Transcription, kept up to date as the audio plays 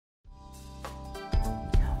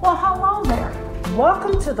Well, hello there.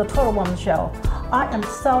 Welcome to the Total Woman Show. I am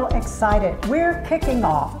so excited. We're kicking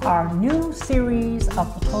off our new series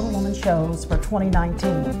of the Total Woman shows for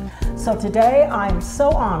 2019. So today I am so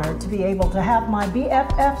honored to be able to have my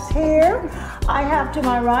BFFs here. I have to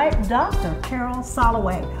my right Dr. Carol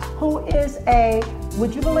Soloway, who is a,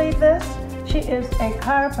 would you believe this? She is a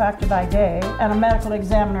chiropractor by day and a medical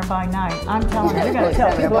examiner by night. I'm telling you, you gotta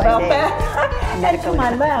tell people about that. And to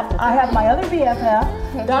my left, I have my other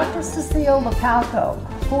BFF, Dr. Cecile Licauco,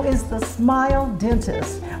 who is the smile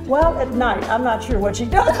dentist. Well, at night, I'm not sure what she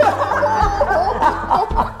does.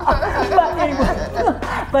 But anyway,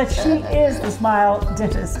 but she is the smile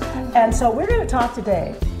dentist. And so we're gonna talk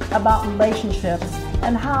today about relationships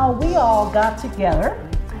and how we all got together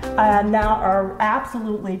and now are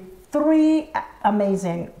absolutely three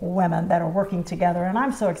amazing women that are working together, and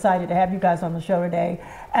I'm so excited to have you guys on the show today.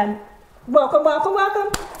 And welcome, welcome, welcome.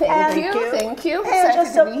 Thank you. And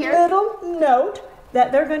just a little note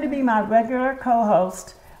that they're going to be my regular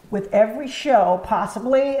co-host with every show,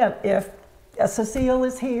 possibly if Cecile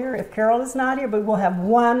is here, if Carol is not here, but we'll have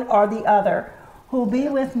one or the other who'll be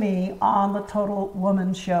with me on the Total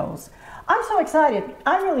Woman shows. I'm so excited.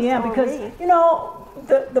 I really am, because you know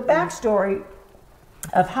the backstory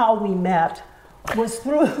of how we met was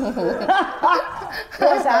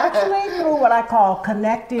actually through what I call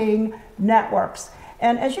connecting networks.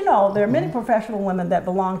 And as you know, there are many professional women that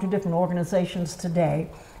belong to different organizations today.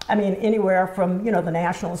 I mean, anywhere from, you know, the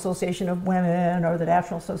National Association of Women or the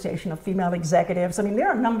National Association of Female Executives. I mean, there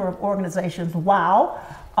are a number of organizations. Wow.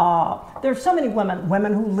 There's so many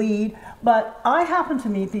women who lead, but I happen to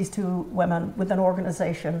meet these two women with an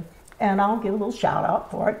organization, and I'll give a little shout out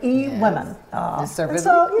for it, E-Women. And so,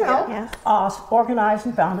 you know, organized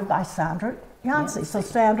and founded by Sandra Yancey. So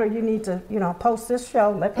Sandra, you need to, you know, post this show,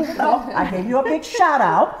 let people know. I gave you a big shout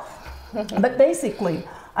out. But basically,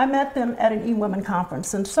 I met them at an E-Women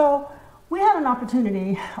conference. And so we had an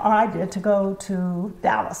opportunity, or I did, to go to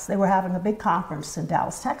Dallas. They were having a big conference in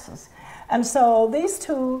Dallas, Texas. And so these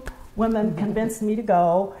two women convinced me to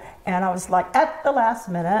go, and I was like at the last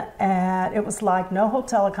minute, and it was like no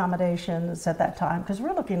hotel accommodations at that time, because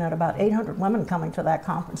we're looking at about 800 women coming to that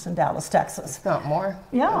conference in Dallas, Texas. If not more.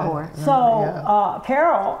 Yeah. More. So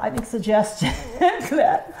Carol, I think, suggested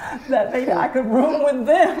that maybe I could room with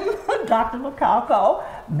them, Dr. Licauco.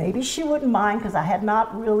 Maybe she wouldn't mind, because I had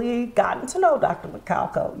not really gotten to know Dr.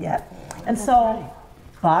 Licauco yet. And so,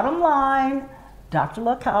 bottom line, Dr.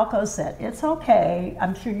 Licauco said, it's okay.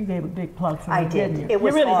 I'm sure you gave a big plug for me, didn't you? It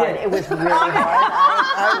was really hard. It was really hard.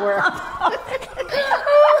 I worked.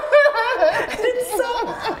 So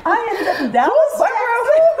I ended up in Dallas, Texas.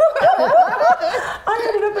 I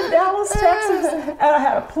ended up in Dallas, Texas, and I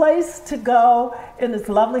had a place to go in this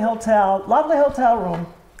lovely hotel room.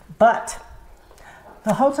 But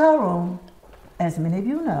the hotel room, as many of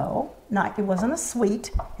you know, it wasn't a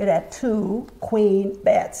suite. It had 2 queen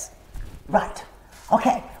beds. Right.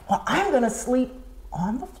 Okay, well, I'm going to sleep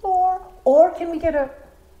on the floor, or can we get a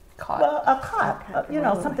cot, you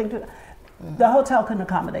know, something to, the hotel couldn't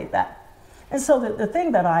accommodate that. And so the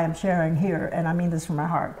thing that I am sharing here, and I mean this from my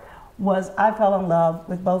heart, was I fell in love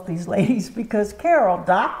with both these ladies because Carol,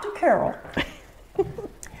 Dr. Carol,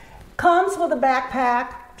 comes with a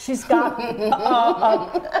backpack. She's got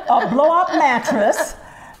a blow-up mattress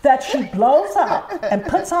that she blows up and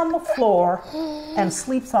puts on the floor and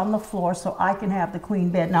sleeps on the floor so I can have the queen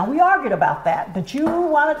bed. Now, we argued about that, but you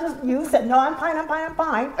said, no, I'm fine.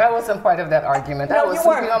 I wasn't part of that argument. No, I was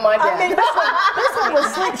sleeping on my bed. I mean, this one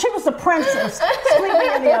was sleeping. She was the princess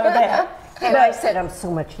sleeping in the other bed. And I said, I'm so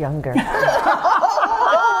much younger.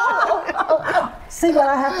 See what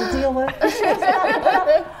I have to deal with?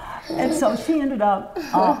 And so she ended up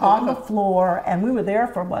on the floor, and we were there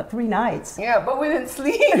for, 3 nights? Yeah, but we didn't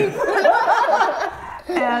sleep.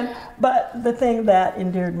 But the thing that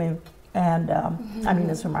endeared me, and I mean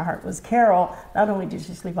this from my heart, was Carol. Not only did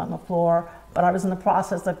she sleep on the floor, but I was in the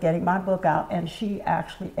process of getting my book out, and she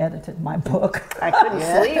actually edited my book. I couldn't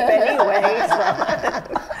sleep anyway. So.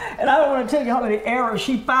 And I don't want to tell you how many errors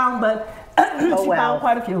she found, but she found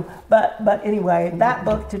quite a few. But anyway, that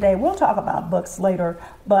book today, we'll talk about books later,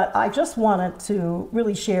 but I just wanted to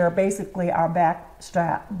really share basically our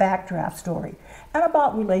backdraft story and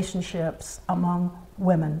about relationships among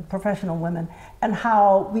women, professional women, and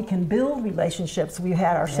how we can build relationships. We've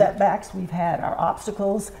had our setbacks, we've had our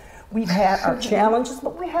obstacles, we've had our challenges,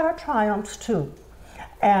 but we had our triumphs too.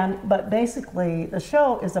 But basically, the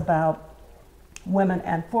show is about women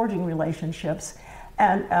and forging relationships.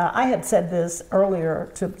 And I had said this earlier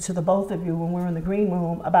to the both of you when we were in the green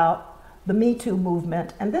room about the Me Too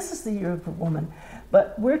movement, and this is the year of the woman.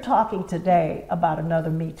 But we're talking today about another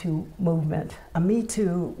Me Too movement, a Me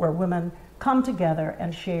Too where women come together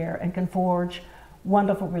and share and can forge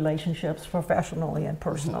wonderful relationships professionally and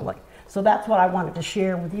personally. So that's what I wanted to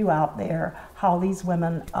share with you out there, how these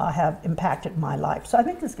women have impacted my life. So I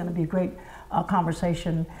think this is going to be a great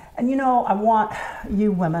conversation. And you know, I want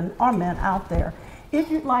you women or men out there, if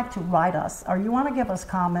you'd like to write us or you want to give us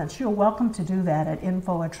comments, you're welcome to do that at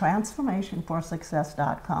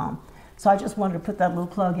info@transformationforsuccess.com. So I just wanted to put that little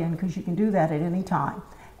plug in because you can do that at any time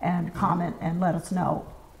and comment and let us know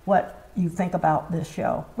what you think about this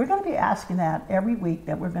show. We're going to be asking that every week,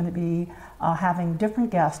 that we're going to be having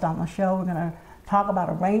different guests on the show. We're going to talk about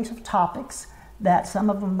a range of topics that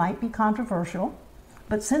some of them might be controversial.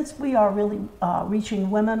 But since we are really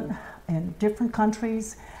reaching women in different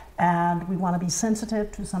countries and we want to be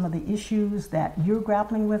sensitive to some of the issues that you're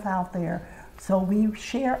grappling with out there, so we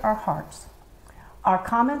share our hearts. Our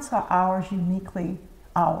comments are ours, uniquely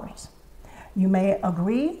ours. You may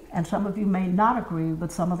agree, and some of you may not agree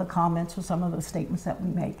with some of the comments or some of the statements that we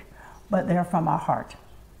make, but they're from our heart.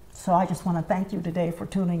 So I just want to thank you today for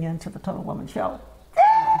tuning in to the Total Woman Show.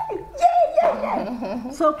 Yay! Yay! Yay!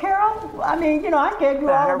 Yay! So Carol, I mean, you know, I gave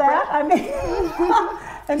you all of that. I mean,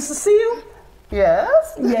 and Cecile?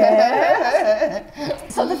 Yes? Yes.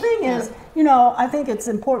 So the thing is, you know, I think it's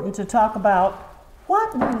important to talk about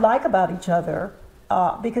what we like about each other.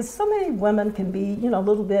 Because so many women can be, you know, a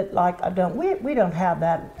little bit like, we don't have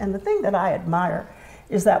that. And the thing that I admire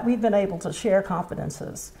is that we've been able to share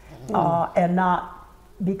confidences and not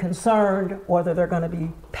be concerned whether they're going to be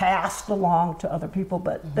passed along to other people.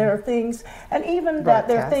 But there are things, and even that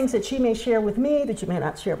there are things that she may share with me that you may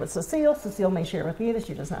not share with Cecile. Cecile may share with me that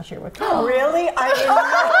she does not share with you. Really? I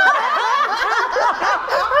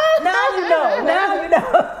Now you know. Now you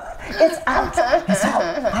know. It's out. It's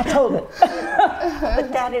out. I told it.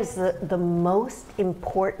 But that is the most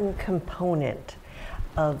important component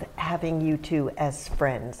of having you two as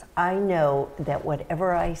friends. I know that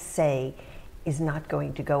whatever I say is not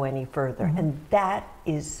going to go any further, and that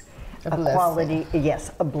is a quality.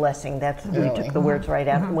 Yes, a blessing. That's you took the words right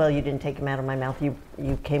out. Well, you didn't take them out of my mouth. You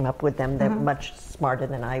came up with them. They're much smarter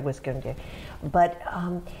than I was going to. But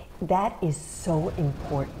that is so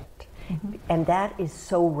important. And that is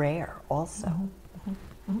so rare also.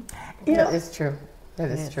 You know, That is true.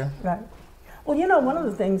 That is true. Right. Well, you know, one of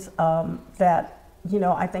the things that, you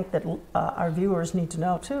know, I think that our viewers need to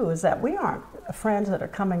know too is that we aren't friends that are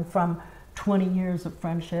coming from 20 years of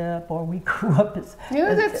friendship, or we grew up as...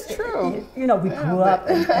 Yeah, that's true. You know, we grew up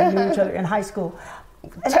and knew each other in high school.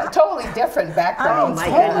 Totally different backgrounds. Oh my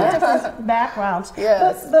goodness. Different backgrounds.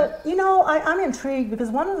 Yes. But you know, I'm intrigued because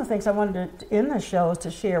one of the things I wanted to in the show is to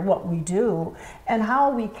share what we do and how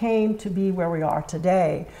we came to be where we are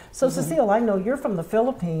today. So Cecile, I know you're from the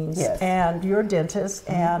Philippines, and you're a dentist,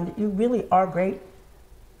 and you really are great.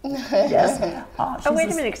 Yes. Oh, wait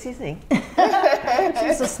a minute, excuse me.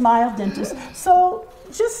 She's a smile dentist. So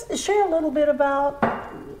just share a little bit about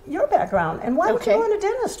your background and why did you go into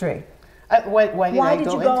dentistry? Why did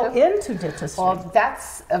you go into dentistry? Well,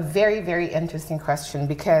 that's a very, very interesting question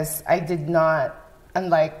because I did not,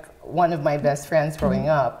 unlike one of my best friends growing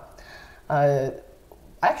up,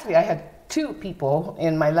 actually I had two people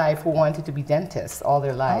in my life who wanted to be dentists all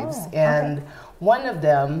their lives. And one of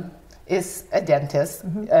them is a dentist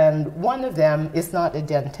and one of them is not a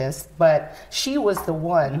dentist, but she was the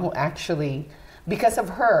one who actually, because of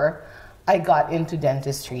her, I got into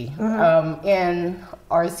dentistry. In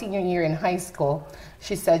our senior year in high school,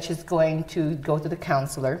 she said she's going to go to the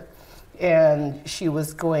counselor and she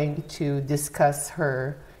was going to discuss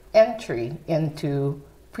her entry into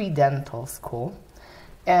pre-dental school.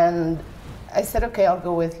 And I said, okay, I'll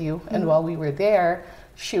go with you. And while we were there,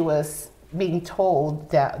 she was being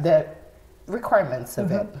told that the requirements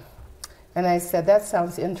of it. And I said, that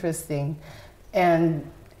sounds interesting. And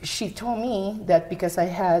she told me that because I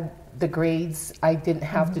had the grades, I didn't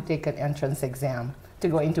have to take an entrance exam to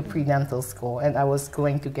go into pre-dental school, and I was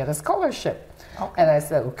going to get a scholarship. And I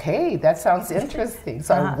said, okay, that sounds interesting.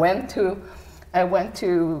 So I went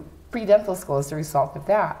to pre-dental school as a result of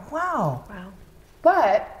that. Wow.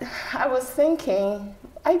 But I was thinking,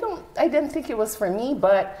 I didn't think it was for me,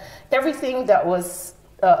 but everything that was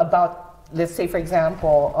about, let's say for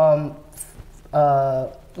example,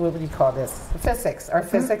 what would you call this? Physics. Our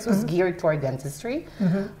physics was geared toward dentistry.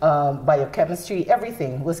 Biochemistry,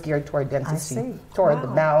 everything was geared toward dentistry. Toward the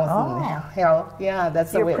mouth and health. Yeah,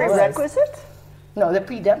 that's the way it was. Your prerequisite? No, the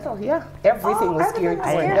pre-dental, yeah. Everything was geared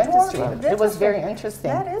toward dentistry. It was very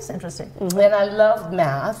interesting. That is interesting. And I loved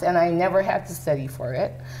math, and I never had to study for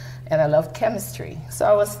it. And I loved chemistry. So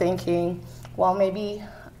I was thinking, well, maybe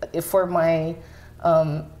if for my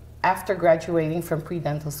After graduating from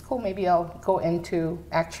pre-dental school, maybe I'll go into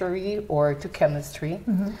actuary or to chemistry.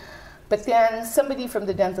 But then somebody from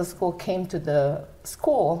the dental school came to the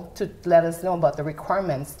school to let us know about the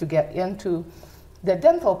requirements to get into the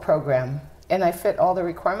dental program. And I fit all the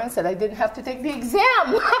requirements that I didn't have to take the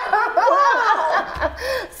exam.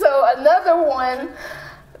 So another one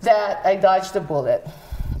that I dodged a bullet.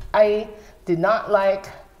 I did not like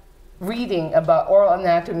reading about oral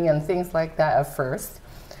anatomy and things like that at first.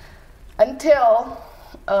 Until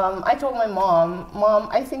I told my mom, Mom,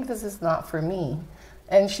 I think this is not for me.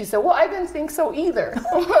 And she said, well, I didn't think so either.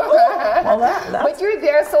 Well, but you're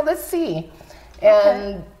there, so let's see.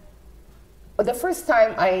 And the first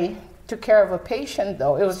time I took care of a patient,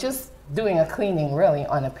 though, it was just doing a cleaning, really,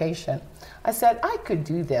 on a patient. I said, I could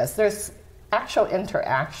do this. There's actual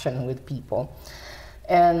interaction with people.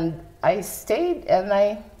 And I stayed, and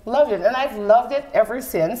I loved it. And I've loved it ever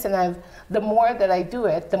since. And the more that I do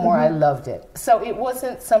it, the more I loved it. So it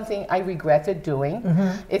wasn't something I regretted doing.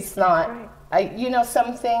 It's not, you know,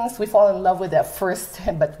 some things we fall in love with at first,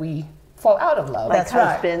 but we fall out of love. Like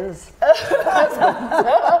husbands.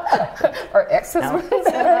 Or ex-husbands.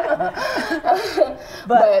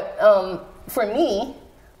 But for me,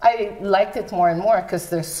 I liked it more and more because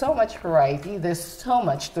there's so much variety, there's so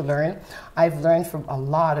much to learn. I've learned from a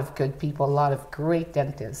lot of good people, a lot of great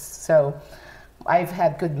dentists. So I've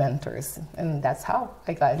had good mentors, and that's how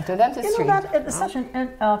I got into dentistry. You know, it's such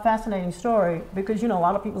a fascinating story because, you know, a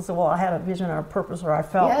lot of people say, well, I had a vision or a purpose, or I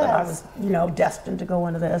felt that I was, you know, destined to go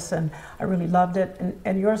into this, and I really loved it.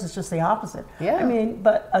 And yours is just the opposite. Yeah. I mean,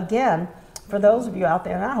 but again, for those of you out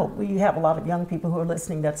there, and I hope we have a lot of young people who are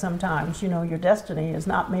listening, that sometimes, you know, your destiny is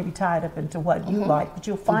not maybe tied up into what you like, but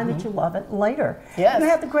you'll find that you love it later. Yes. You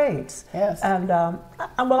have the grades. Yes. And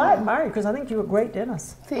well, I admire you because I think you're a great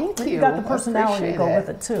dentist. Thank you. You got the personality to go with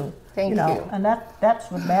it too. Thank you. you. And that's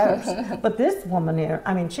what matters. But this woman here,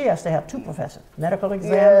 I mean, she has to have two professions: medical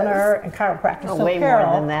examiner and chiropractor. Oh, so way Carol,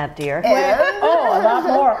 more than that, dear. Oh, a lot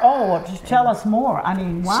more. Oh, well, just tell us more. I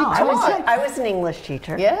mean, wow. I was an English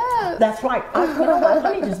teacher. Yeah. That's right. You know what?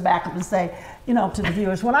 Let me just back up and say, you know, to the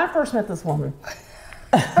viewers, when I first met this woman,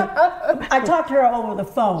 I talked to her over the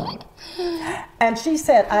phone, and she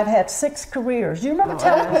said, I've had 6 careers. Do you remember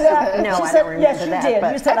telling me that? No, she I said, don't remember yes, you that, did.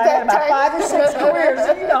 but You said I had about 5 or 6 careers,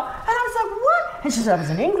 and, you know. And I was like, what? And she said, I was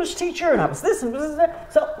an English teacher, and I was this and this and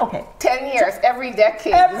that. So, okay. 10 years, every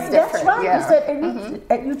decade is different. That's right. Yeah. You said,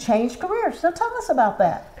 and you changed careers. So tell us about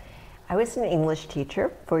that. I was an English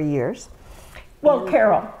teacher for years. Well,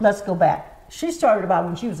 Carol, let's go back. She started about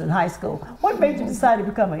when she was in high school. What made you decide to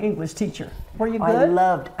become an English teacher? Were you good?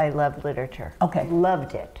 I loved literature. Okay.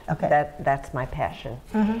 Loved it. Okay. That's my passion.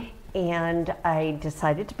 And I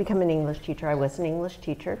decided to become an English teacher. I was an English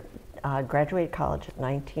teacher. Graduated college at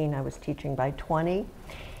 19. I was teaching by 20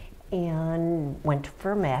 and went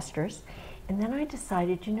for a master's. And then I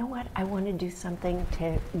decided, you know what? I want to do something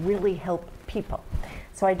to really help people.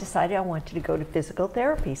 So I decided I wanted to go to physical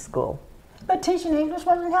therapy school. But teaching English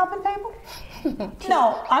wasn't helping people?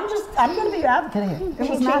 No, I'm going to be an advocate here. It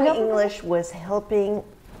was not Teaching helping English was helping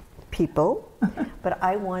people, but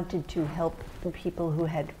I wanted to help people who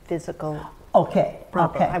had physical Okay.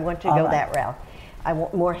 problems. I wanted to All go right. that route. I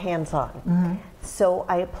want more hands-on. So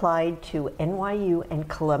I applied to NYU and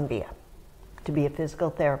Columbia to be a physical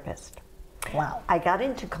therapist. Wow. I got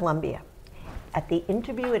into Columbia. At the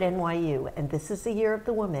interview at NYU, and this is the year of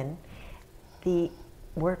the woman, the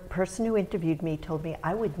person who interviewed me told me,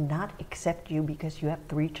 I would not accept you because you have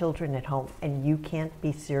 3 children at home and you can't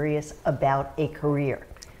be serious about a career.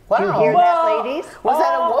 Wow. Do you hear that, ladies? Was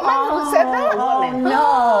that a woman who said that? Oh,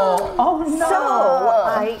 no. Oh, no. So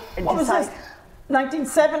I What was this, decided,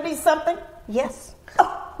 1970 something? yes.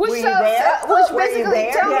 Which Were you there? Which Were you basically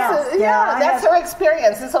there? tells us, Yeah, that's her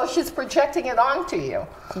experience, and so she's projecting it onto you.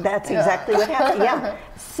 That's exactly what happened, yeah.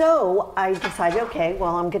 So I decided, okay,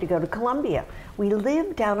 well, I'm going to go to Columbia. We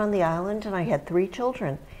lived down on the island, and I had 3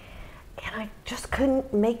 children. And I just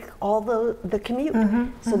couldn't make all the commute.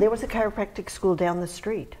 So there was a chiropractic school down the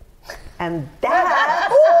street. And that's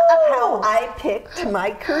how I picked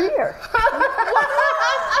my career.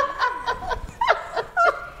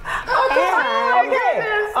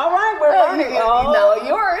 Okay. All right, we're learning. No,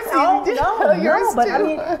 yours. Yours but too. I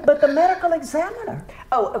mean, but the medical examiner.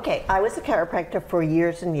 Oh, okay. I was a chiropractor for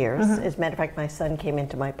years and years. As a matter of fact, my son came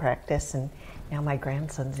into my practice, and now my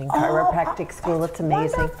grandson's in chiropractic school. It's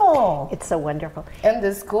amazing. Wonderful. It's so wonderful. And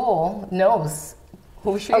the school knows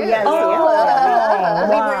who she is. Yes, wow.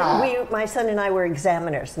 my son and I were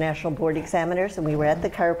examiners, national board examiners, and we were at the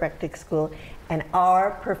chiropractic school, and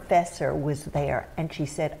our professor was there, and she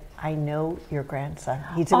said, I know your grandson.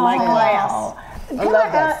 He's in my class. I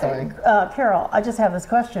love that story. Carol, I just have this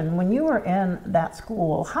question. When you were in that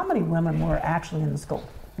school, how many women were actually in the school?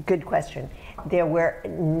 Good question. There were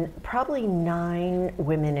probably 9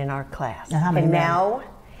 women in our class. And how many men? Now,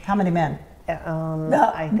 How many men?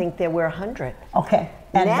 I think there were 100. Okay,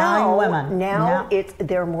 and now, 9 women. Now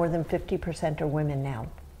there are more than 50% are women now.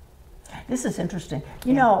 This is interesting.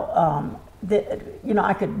 You know,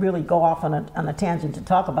 I could really go off on a tangent to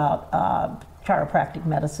talk about chiropractic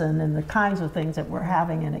medicine and the kinds of things that we're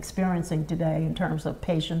having and experiencing today in terms of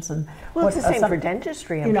patients and it's the same for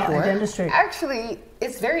dentistry, I'm sure. Dentistry. Actually,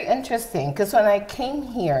 it's very interesting because when I came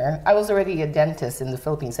here, I was already a dentist in the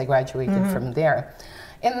Philippines. I graduated from there.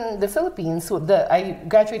 In the Philippines, I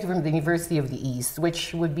graduated from the University of the East,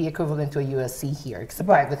 which would be equivalent to a USC here. It's a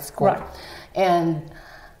private school. Right. And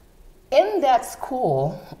in that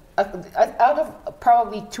school, out of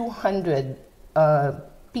probably 200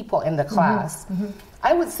 people in the class,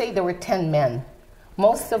 I would say there were 10 men.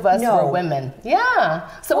 Most of us were women. Yeah.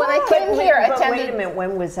 So when I came here, I attended. Wait a minute,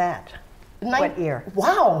 when was that? What year?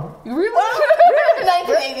 Wow. Really?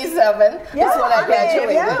 1987 is when I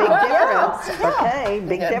graduated. Yeah, big difference. Okay,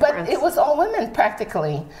 big difference. But it was all women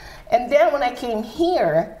practically. And then when I came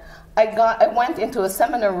here, I went into a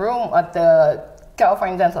seminar room at the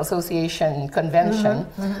California Dental Association convention,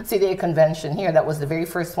 CDA convention here. That was the very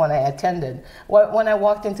first one I attended. When I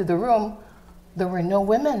walked into the room, there were no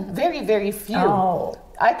women. Very, very few. Oh.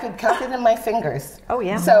 I could count it in my fingers. Oh,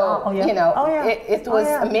 yeah. So, it was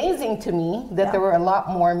amazing to me that there were a lot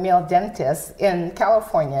more male dentists in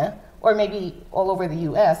California, or maybe all over the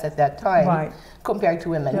U.S. at that time, compared to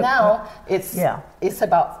women. Now, it's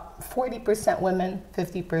about 40% women,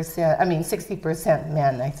 60%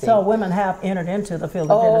 men, I think. So women have entered into the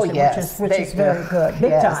field of dentistry, which is very good,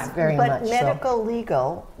 big time. Very much. But medical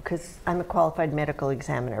legal, because I'm a qualified medical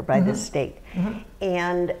examiner by the state,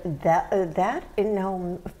 and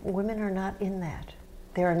women are not in that.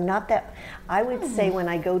 There are not that. I would say when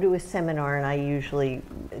I go to a seminar, and I usually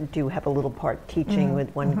do have a little part teaching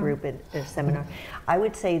with one group at a seminar, I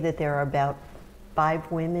would say that there are about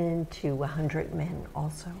 5 women to 100 men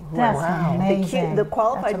also. That's amazing. The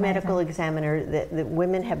qualified medical examiner, the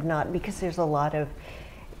women have not, because there's a lot of,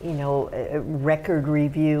 record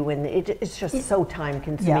review, and it's just so time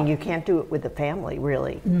consuming. You can't do it with the family,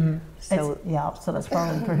 really. So that's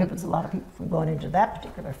probably prohibits a lot of people from going into that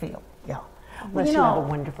particular field. Yeah. Unless you have a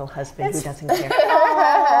wonderful husband who doesn't care.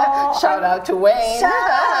 Shout out to Wayne. Shout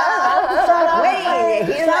out. Wayne,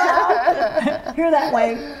 hear that,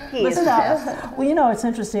 Wayne? Listen up. Well, it's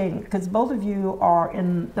interesting because both of you are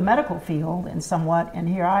in the medical field and somewhat, and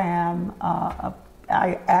here I am,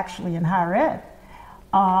 I actually in higher ed.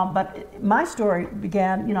 But my story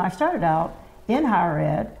began, I started out in higher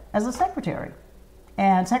ed as a secretary.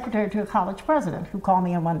 And secretary to a college president who called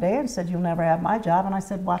me in one day and said, "You'll never have my job." And I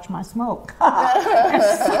said, "Watch my smoke." And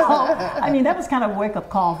so, that was kind of a wake-up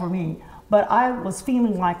call for me. But I was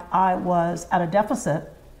feeling like I was at a deficit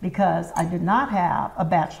because I did not have a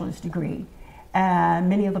bachelor's degree. And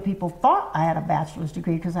many of the people thought I had a bachelor's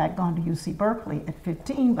degree because I had gone to UC Berkeley at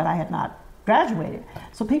 15, but I had not graduated.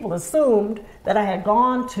 So people assumed that I had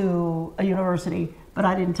gone to a university, but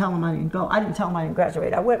I didn't tell them I didn't go. I didn't tell them I didn't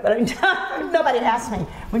graduate. I went, but nobody asked me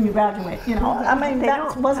when you graduate.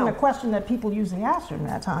 That wasn't a question that people usually asked during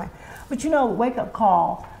that time. But wake-up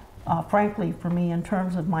call, frankly, for me in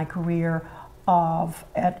terms of my career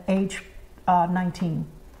at age 19,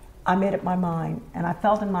 I made up my mind, and I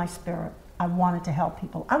felt in my spirit I wanted to help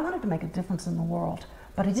people. I wanted to make a difference in the world.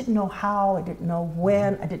 But I didn't know how, I didn't know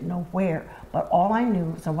when, I didn't know where. But all I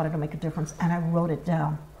knew was I wanted to make a difference, and I wrote it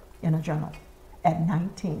down in a journal at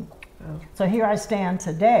 19. So here I stand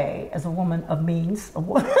today as a woman of means,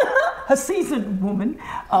 a seasoned woman.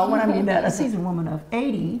 When I mean that, a seasoned woman of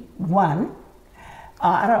 81.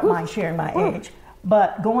 I don't mind sharing my age,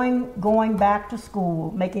 but going back to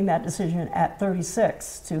school, making that decision at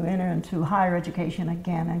 36 to enter into higher education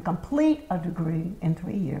again and complete a degree in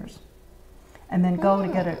 3 years. And then go to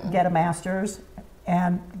get a master's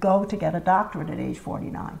and go to get a doctorate at age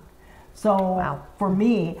 49. So for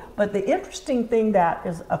me, but the interesting thing that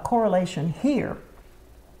is a correlation here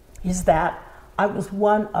is that I was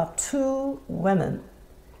one of 2 women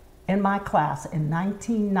in my class in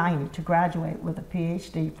 1990 to graduate with a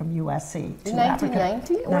PhD from USC.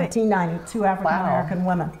 1990? 1990, 2 African-American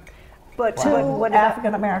women. But 2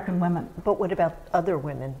 African-American women. But what about other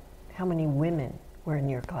women? How many women were in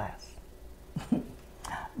your class?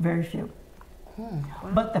 Very few.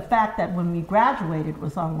 But the fact that when we graduated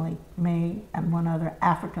was only me and one other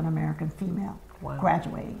African American female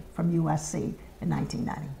graduating from USC in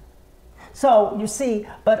 1990. So you see,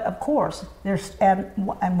 but of course, and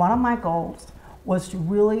one of my goals was to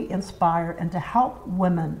really inspire and to help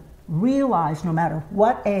women realize no matter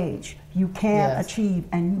what age you can achieve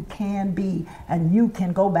and you can be and you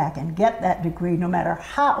can go back and get that degree no matter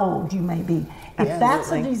how old you may be. If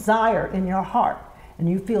that's a desire in your heart and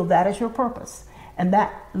you feel that is your purpose, and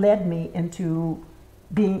that led me into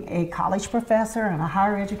being a college professor and a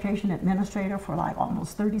higher education administrator for like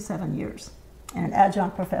almost 37 years and an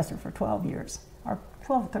adjunct professor for 12 years, or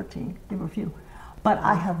 12 or 13, give a few. But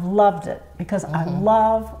I have loved it because I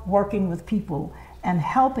love working with people and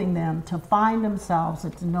helping them to find themselves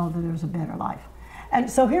and to know that there's a better life. And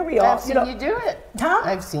so here we are. I've seen you do it. Huh?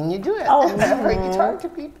 I've seen you do it. Oh, where you talk to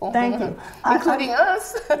people. Thank you. Including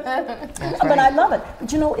us. But I love it.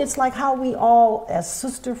 But you know, it's like how we all, as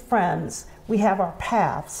sister friends, we have our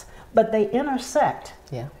paths, but they intersect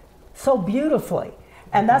so beautifully.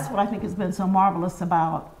 And that's what I think has been so marvelous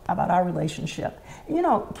about our relationship. You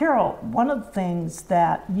know, Carol, one of the things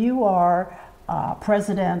that you are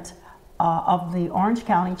president of the Orange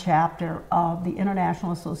County chapter of the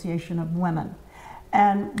International Association of Women.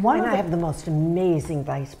 And I have the most amazing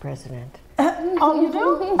vice president. Oh, you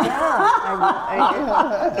do?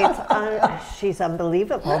 Yeah, she's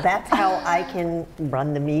unbelievable. That's how I can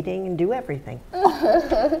run the meeting and do everything.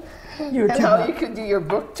 And how you can do your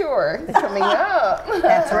book tour coming up.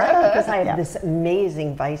 That's right, because I have this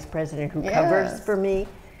amazing vice president who covers for me.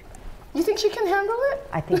 You think she can handle it?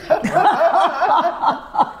 I think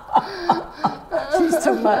she's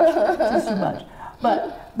too much. She's too much.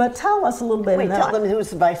 But tell us a little bit. Wait, tell them who's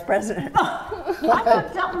the vice president. I'm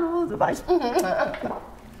not telling them who's the vice president.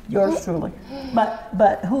 Yours truly.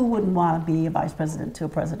 But who wouldn't want to be a vice president to a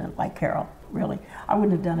president like Carol, really? I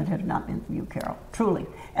wouldn't have done it had it not been for you, Carol, truly.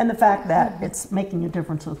 And the fact that it's making a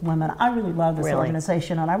difference with women. I really love this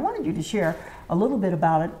organization, and I wanted you to share a little bit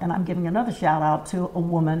about it, and I'm giving another shout out to a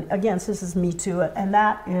woman. Again, this is me too, and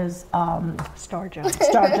that is Star Jones.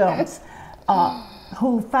 Star Jones.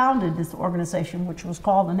 Who founded this organization, which was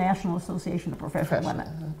called the National Association of Professional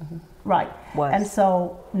Women. Right. And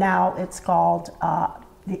so now it's called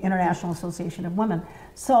the International Association of Women.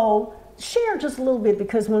 So share just a little bit,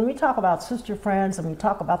 because when we talk about sister friends and we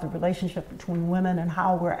talk about the relationship between women and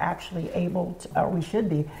how we're actually able to, or we should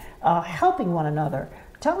be, helping one another,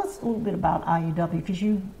 tell us a little bit about IUW, because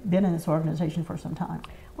you've been in this organization for some time.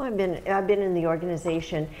 Well, I've been in the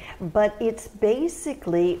organization, but it's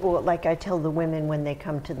basically, or like I tell the women when they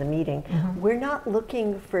come to the meeting, we're not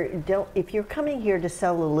looking for. If you're coming here to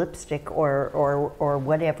sell a lipstick or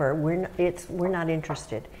whatever, we're not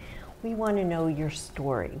interested. We want to know your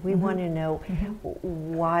story. We want to know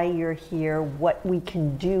why you're here, what we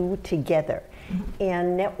can do together,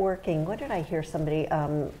 and networking. What did I hear? Somebody,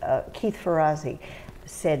 Keith Ferrazzi,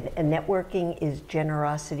 said, networking is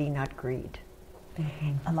generosity, not greed.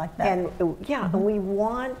 I like that. And and we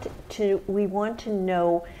want to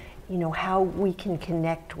know, how we can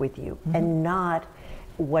connect with you, and not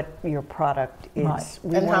what your product is. Right.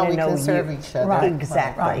 We and how we can serve each other. Right.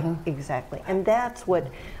 Exactly. Exactly. And that's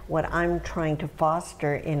what I'm trying to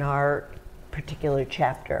foster in our particular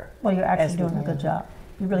chapter. Well, you're actually doing a good job.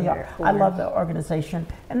 You really are. I love the organization,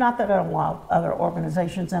 and not that I don't want other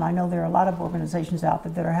organizations, and I know there are a lot of organizations out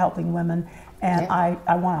there that are helping women, and I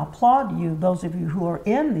want to applaud you, those of you who are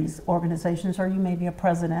in these organizations, or you may be a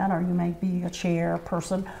president, or you may be a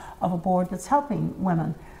chairperson of a board that's helping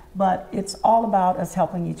women, but it's all about us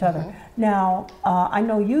helping each other. Now, I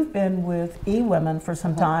know you've been with eWomen for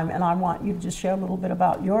some time, and I want you to just share a little bit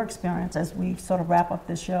about your experience as we sort of wrap up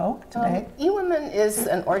this show today. eWomen is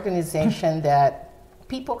an organization that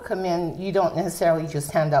people come in, you don't necessarily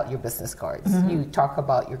just hand out your business cards. You talk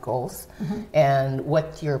about your goals and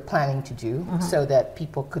what you're planning to do so that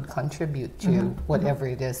people could contribute to whatever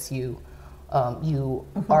it is you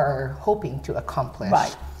are hoping to accomplish.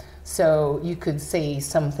 Right. So you could say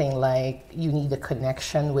something like you need a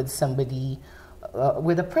connection with somebody,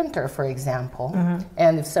 with a printer, for example,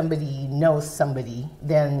 and if somebody knows somebody,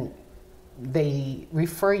 then they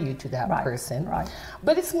refer you to that person. Right.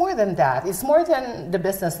 But it's more than that. It's more than the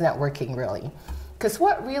business networking, really. Because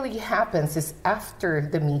what really happens is after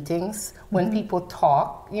the meetings, when people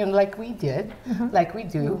talk, like we did, like we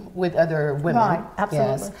do with other women. Right,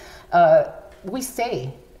 absolutely.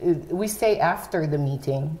 Yes, we stay after the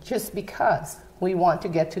meeting just because we want to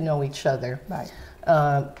get to know each other. Right.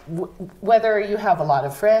 Whether you have a lot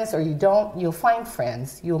of friends or you don't, you'll find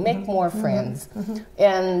friends. You'll make more friends.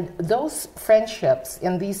 And those friendships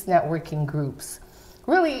in these networking groups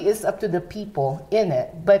really is up to the people in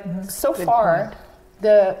it. But so far,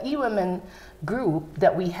 the eWomen group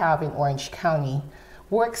that we have in Orange County,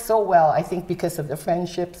 works so well, I think, because of the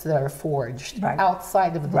friendships that are forged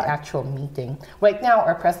outside of the actual meeting. Right now,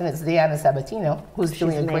 our president is Diana Sabatino, who's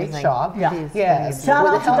doing a great job. Yes, shout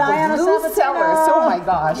with out the help to Diana of Lou Sellers. Oh my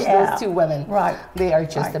gosh, those two women, they are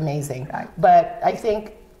just amazing. But I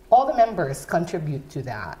think all the members contribute to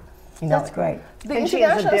that. You know, that's great. And she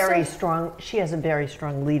has a very strong. She has a very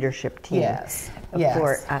strong leadership team. Yes.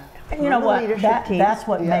 You know what? That's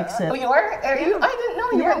what makes it. Oh, you are? Are you? I didn't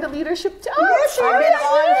know you were in the leadership team. Yes, I've been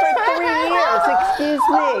on for 3 years. Excuse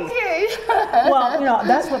me. Okay. Well, you know,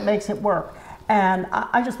 that's what makes it work. And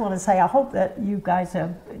I just want to say, I hope that you guys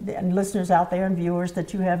have, and listeners out there and viewers,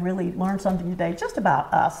 that you have really learned something today just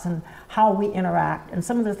about us and how we interact and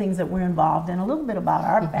some of the things that we're involved in, a little bit about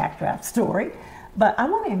our backdraft story. But I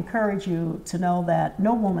want to encourage you to know that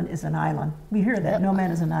no woman is an island. We hear that no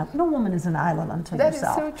man is an island. No woman is an island unto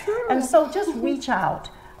yourself. That is so true. And so just reach out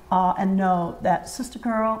and know that, sister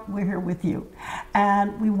girl, we're here with you.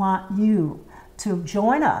 And we want you to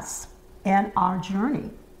join us in our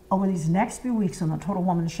journey over these next few weeks on the Total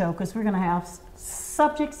Woman Show, because we're going to have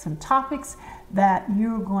subjects and topics that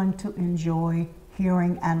you're going to enjoy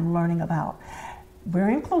hearing and learning about. We're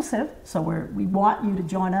inclusive, so we want you to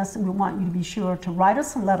join us, and we want you to be sure to write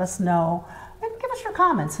us and let us know, and give us your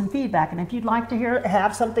comments and feedback. And if you'd like to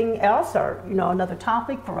have something else, or another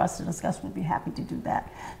topic for us to discuss, we'd be happy to do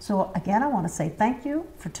that. So again, I want to say thank you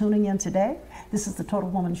for tuning in today. This is the Total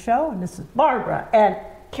Woman Show, and this is Barbara and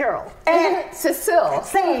Carol and Cecile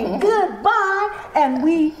saying goodbye, and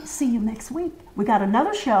we see you next week. We got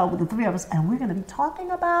another show with the three of us, and we're going to be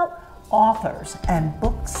talking about authors and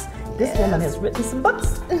books. This woman has written some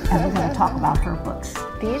books, and we're going to talk about her books.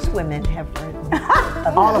 These women have written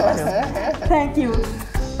all of us. Thank you.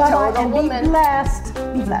 Bye-bye, and be blessed.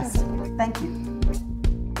 Be blessed. Thank you.